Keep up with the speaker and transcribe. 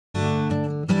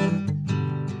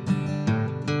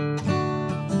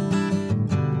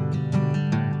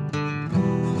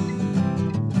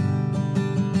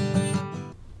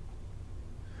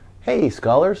Hey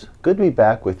scholars, good to be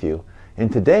back with you.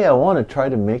 And today I want to try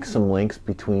to make some links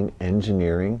between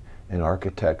engineering and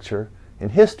architecture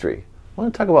and history. I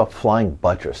want to talk about flying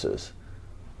buttresses.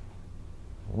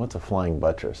 What's a flying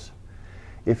buttress?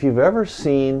 If you've ever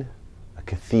seen a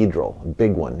cathedral, a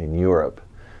big one in Europe,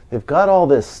 they've got all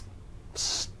this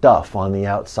stuff on the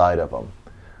outside of them.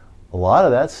 A lot of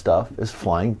that stuff is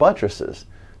flying buttresses.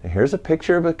 Now here's a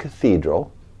picture of a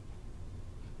cathedral.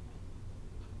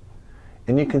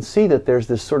 And you can see that there's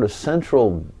this sort of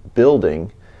central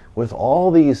building with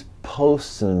all these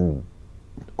posts and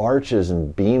arches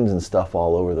and beams and stuff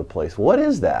all over the place. What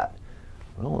is that?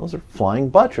 Well, those are flying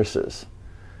buttresses.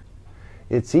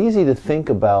 It's easy to think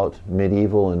about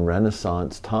medieval and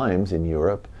Renaissance times in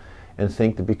Europe and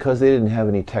think that because they didn't have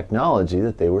any technology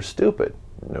that they were stupid.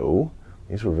 No,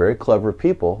 these were very clever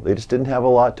people. They just didn't have a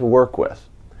lot to work with.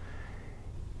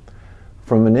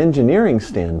 From an engineering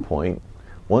standpoint,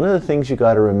 one of the things you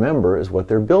got to remember is what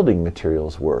their building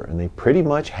materials were, and they pretty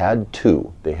much had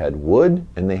two. They had wood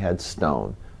and they had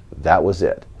stone. That was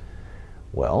it.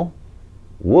 Well,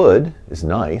 wood is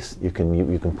nice. You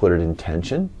can put it in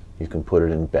tension, you can put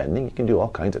it in bending, you can do all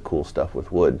kinds of cool stuff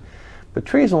with wood. But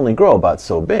trees only grow about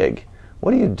so big.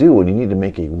 What do you do when you need to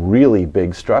make a really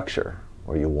big structure,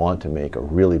 or you want to make a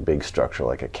really big structure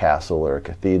like a castle or a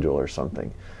cathedral or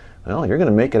something? Well, you're going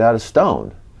to make it out of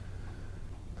stone.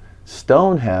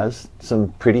 Stone has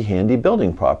some pretty handy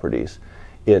building properties.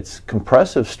 Its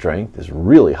compressive strength is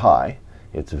really high.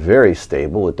 It's very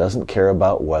stable. It doesn't care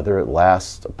about weather. It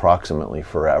lasts approximately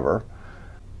forever.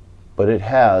 But it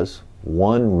has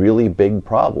one really big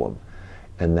problem,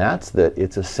 and that's that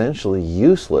it's essentially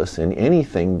useless in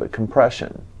anything but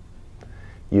compression.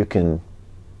 You can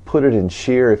put it in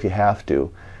shear if you have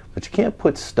to, but you can't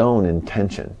put stone in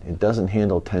tension. It doesn't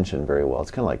handle tension very well.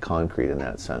 It's kind of like concrete in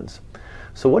that sense.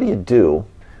 So what do you do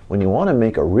when you want to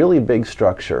make a really big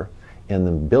structure and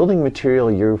the building material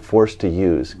you're forced to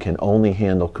use can only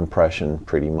handle compression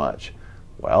pretty much?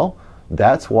 Well,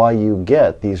 that's why you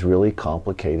get these really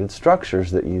complicated structures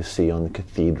that you see on the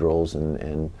cathedrals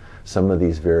and some of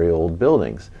these very old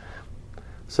buildings.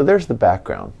 So there's the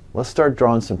background. Let's start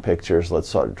drawing some pictures. Let's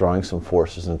start drawing some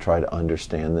forces and try to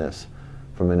understand this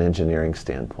from an engineering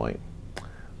standpoint.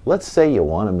 Let's say you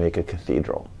want to make a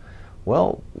cathedral.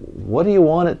 Well, what do you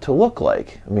want it to look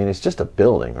like? I mean, it's just a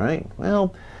building, right?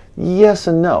 Well, yes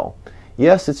and no.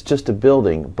 Yes, it's just a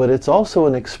building, but it's also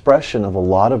an expression of a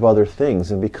lot of other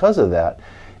things, and because of that,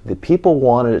 the people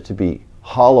wanted it to be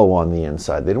hollow on the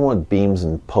inside. They didn't want beams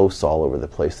and posts all over the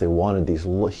place. They wanted these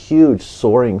huge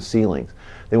soaring ceilings.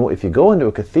 If you go into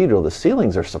a cathedral, the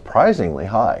ceilings are surprisingly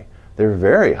high. They're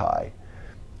very high.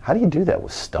 How do you do that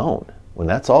with stone when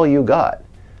that's all you got?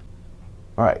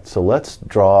 All right, so let's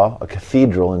draw a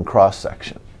cathedral in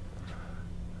cross-section.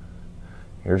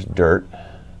 Here's dirt,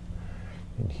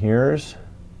 and here's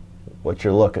what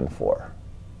you're looking for,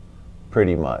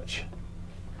 pretty much.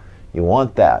 You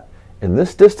want that. And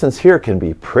this distance here can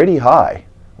be pretty high.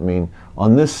 I mean,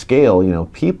 on this scale, you know,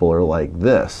 people are like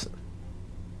this.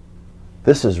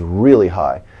 This is really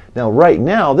high. Now, right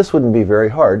now, this wouldn't be very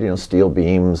hard, you know, steel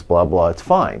beams, blah, blah, it's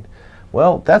fine.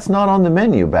 Well, that's not on the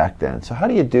menu back then, so how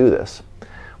do you do this?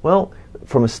 Well,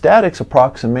 from a statics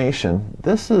approximation,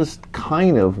 this is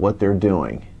kind of what they're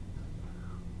doing.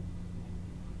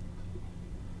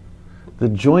 The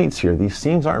joints here, these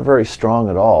seams aren't very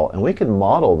strong at all, and we can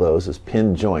model those as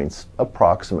pin joints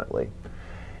approximately.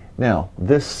 Now,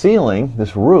 this ceiling,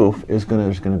 this roof, there's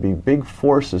going to be big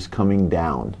forces coming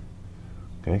down,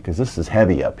 okay? Because this is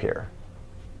heavy up here.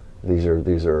 These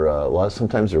are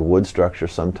sometimes they're wood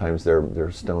structures, sometimes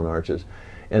they're stone arches.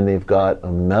 And they've got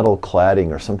a metal cladding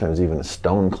or sometimes even a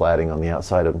stone cladding on the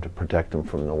outside of them to protect them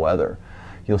from the weather.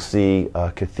 You'll see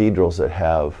cathedrals that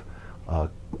have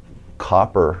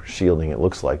copper shielding. It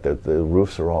looks like that the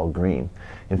roofs are all green.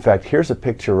 In fact, here's a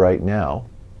picture right now.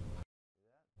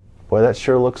 Boy, that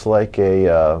sure looks like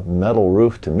a metal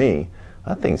roof to me.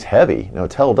 That thing's heavy. Now,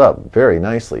 it's held up very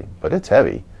nicely, but it's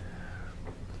heavy.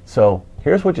 So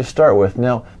here's what you start with.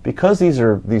 Now, because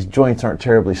these joints aren't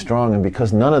terribly strong and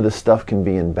because none of this stuff can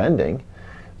be in bending,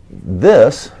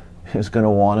 this is going to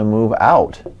want to move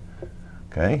out.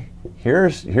 Okay?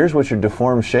 Here's what your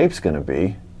deformed shape's going to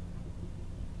be.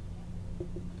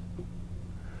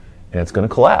 And it's going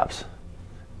to collapse.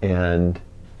 And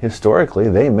historically,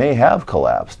 they may have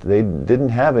collapsed. They didn't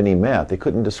have any math. They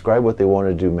couldn't describe what they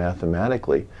wanted to do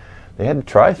mathematically. They had to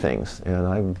try things,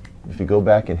 and if you go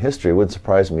back in history, it wouldn't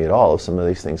surprise me at all if some of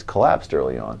these things collapsed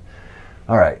early on.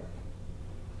 All right,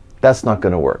 that's not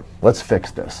going to work. Let's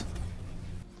fix this.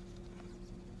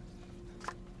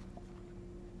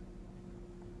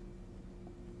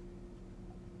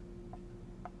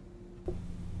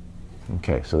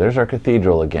 Okay, so there's our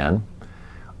cathedral again.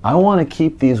 I want to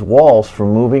keep these walls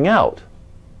from moving out.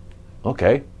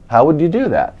 Okay, how would you do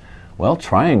that? Well,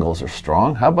 triangles are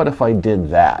strong. How about if I did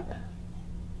that?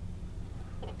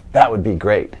 That would be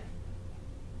great.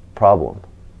 Problem.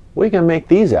 What are you going to make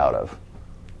these out of?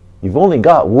 You've only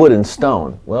got wood and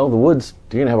stone. Well, the wood's,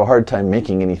 you're going to have a hard time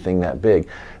making anything that big,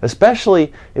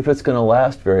 especially if it's going to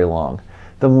last very long.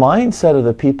 The mindset of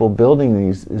the people building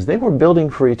these is they were building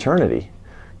for eternity.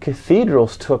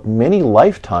 Cathedrals took many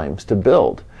lifetimes to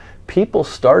build. People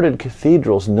started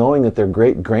cathedrals knowing that their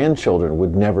great-grandchildren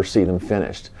would never see them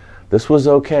finished. This was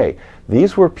okay.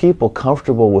 These were people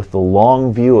comfortable with the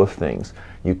long view of things.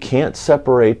 You can't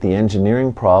separate the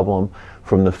engineering problem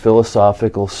from the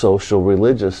philosophical, social,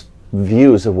 religious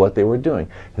views of what they were doing.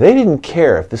 They didn't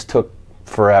care if this took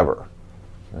forever.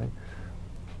 Right?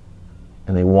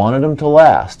 And they wanted them to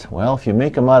last. Well, if you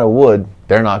make them out of wood,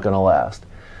 they're not going to last.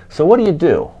 So what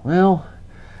do? Well,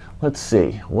 let's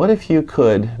see. What if you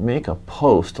could make a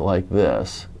post like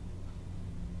this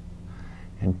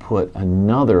and put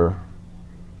another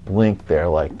link there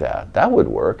like that? That would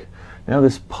work. Now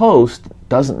this post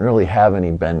doesn't really have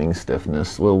any bending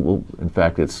stiffness. In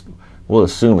fact, we'll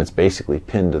assume it's basically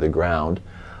pinned to the ground.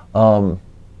 All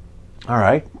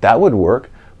right, that would work.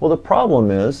 Well, the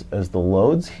problem is, as the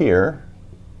loads here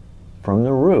from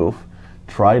the roof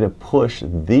try to push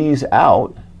these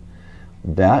out,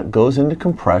 that goes into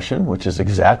compression, which is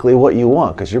exactly what you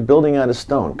want because you're building out of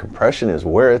stone. Compression is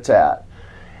where it's at.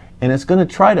 And it's going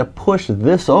to try to push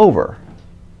this over.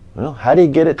 Well, how do you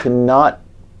get it to not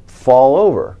fall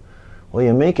over? Well,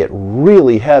 you make it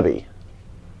really heavy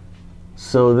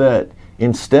so that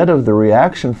instead of the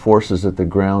reaction forces at the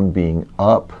ground being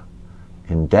up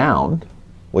and down,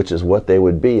 which is what they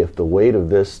would be if the weight of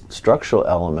this structural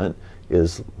element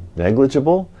is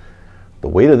negligible, the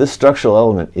weight of this structural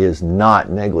element is not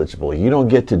negligible. You don't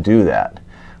get to do that.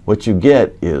 What you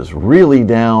get is really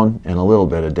down and a little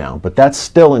bit of down, but that's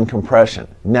still in compression.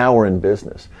 Now we're in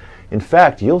business. In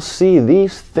fact, you'll see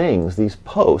these things, these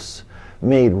posts,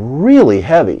 made really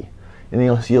heavy. And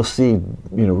you'll see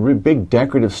big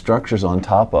decorative structures on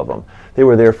top of them. They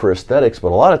were there for aesthetics,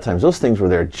 but a lot of times those things were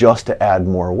there just to add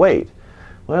more weight.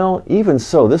 Well, even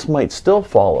so, this might still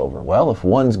fall over. Well, if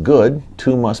one's good,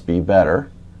 two must be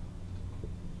better.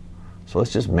 So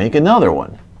let's just make another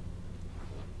one.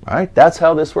 All right, that's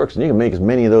how this works. And you can make as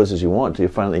many of those as you want until you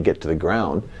finally get to the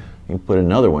ground. You can put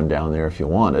another one down there if you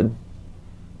wanted.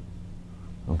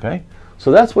 Okay,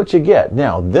 so that's what you get.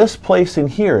 Now, this place in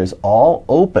here is all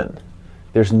open.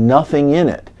 There's nothing in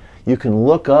it. You can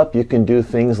look up, you can do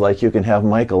things like you can have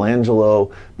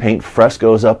Michelangelo paint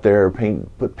frescoes up there,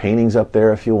 put paintings up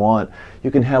there if you want.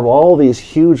 You can have all these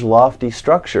huge lofty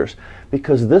structures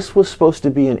because this was supposed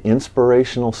to be an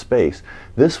inspirational space.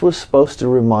 This was supposed to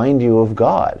remind you of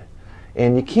God.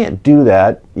 And you can't do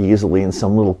that easily in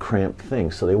some little cramped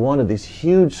thing. So they wanted these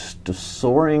huge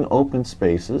soaring open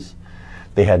spaces.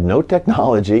 They had no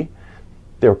technology.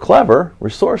 They were clever,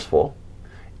 resourceful,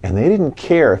 and they didn't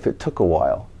care if it took a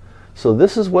while. So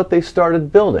this is what they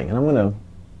started building. And I'm going to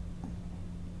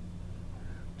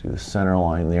do the center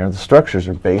line there. The structures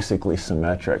are basically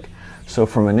symmetric. So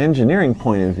from an engineering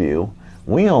point of view,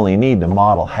 we only need to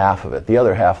model half of it. The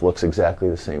other half looks exactly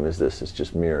the same as this. It's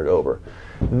just mirrored over.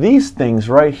 These things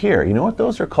right here, you know what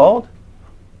those are called?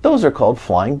 Those are called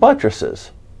flying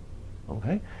buttresses.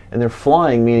 Okay? And they're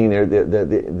flying, meaning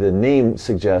the name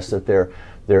suggests that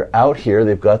they're out here.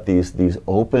 They've got these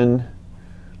open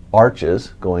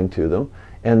arches going to them,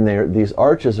 and these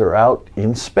arches are out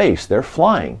in space. They're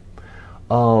flying.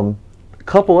 A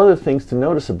couple other things to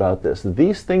notice about this.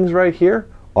 These things right here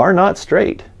are not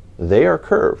straight. They are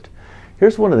curved.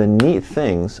 Here's one of the neat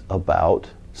things about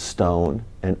stone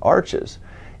and arches.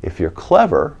 If you're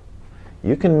clever,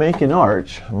 you can make an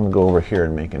arch. I'm going to go over here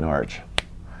and make an arch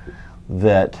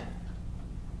that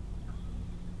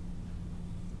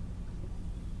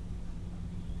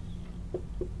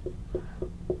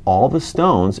all the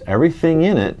stones, everything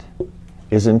in it,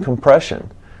 is in compression.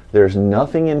 There's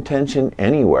nothing in tension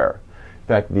anywhere. In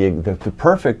fact, the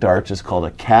perfect arch is called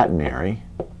a catenary.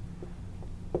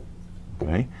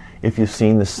 Okay? If you've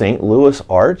seen the St. Louis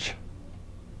arch,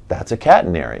 that's a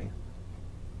catenary.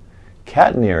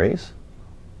 Catenaries,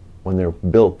 when they're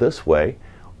built this way,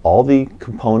 all the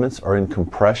components are in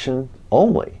compression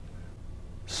only.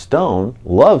 Stone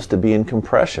loves to be in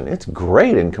compression. It's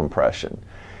great in compression.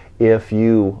 If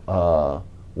you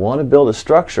want to build a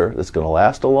structure that's going to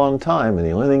last a long time and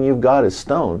the only thing you've got is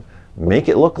stone, make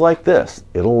it look like this.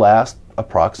 It'll last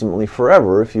approximately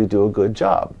forever if you do a good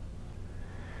job.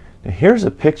 Now here's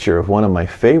a picture of one of my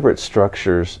favorite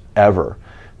structures ever.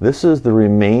 This is the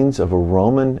remains of a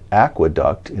Roman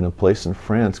aqueduct in a place in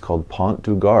France called Pont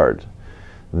du Gard.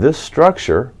 This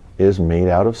structure is made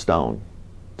out of stone,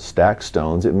 stacked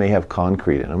stones. It may have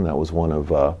concrete in them. That was one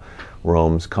of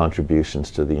Rome's contributions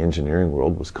to the engineering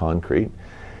world, was concrete.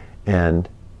 And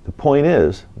the point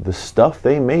is, the stuff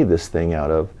they made this thing out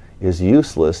of is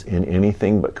useless in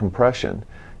anything but compression.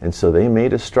 And so they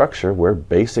made a structure where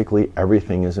basically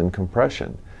everything is in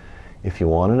compression. If you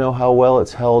want to know how well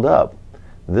it's held up,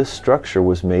 this structure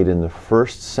was made in the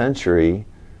 1st century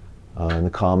in the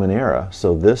Common Era.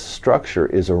 So this structure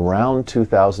is around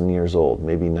 2,000 years old,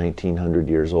 maybe 1,900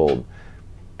 years old.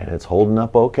 And it's holding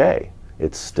up okay.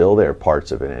 It's still there,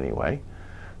 parts of it anyway.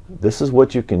 This is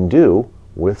what you can do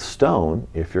with stone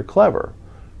if you're clever.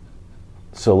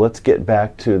 So let's get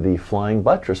back to the flying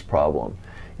buttress problem.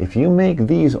 If you make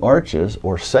these arches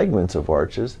or segments of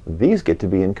arches, these get to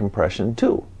be in compression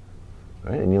too.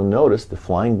 Right? And you'll notice the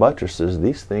flying buttresses,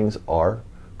 these things are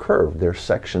curved. They're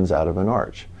sections out of an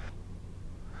arch.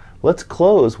 Let's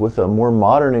close with a more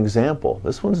modern example.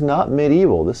 This one's not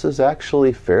medieval. This is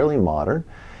actually fairly modern.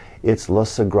 It's La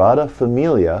Sagrada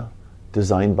Familia,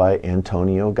 designed by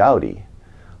Antonio Gaudi.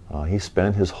 He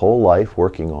spent his whole life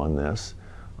working on this.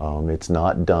 It's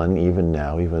not done even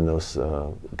now, even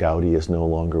though Gaudi is no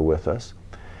longer with us.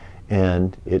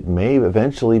 And it may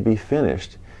eventually be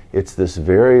finished. It's this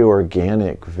very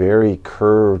organic, very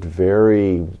curved,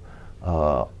 very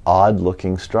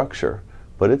odd-looking structure.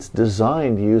 But it's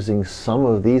designed using some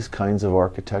of these kinds of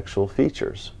architectural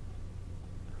features.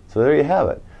 So there you have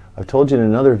it. I've told you in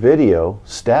another video,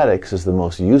 statics is the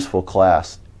most useful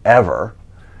class ever.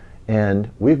 And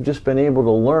we've just been able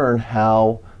to learn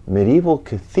how medieval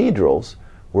cathedrals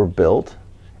were built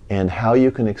and how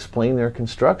you can explain their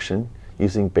construction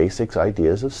using basic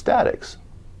ideas of statics.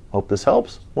 Hope this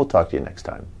helps. We'll talk to you next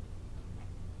time.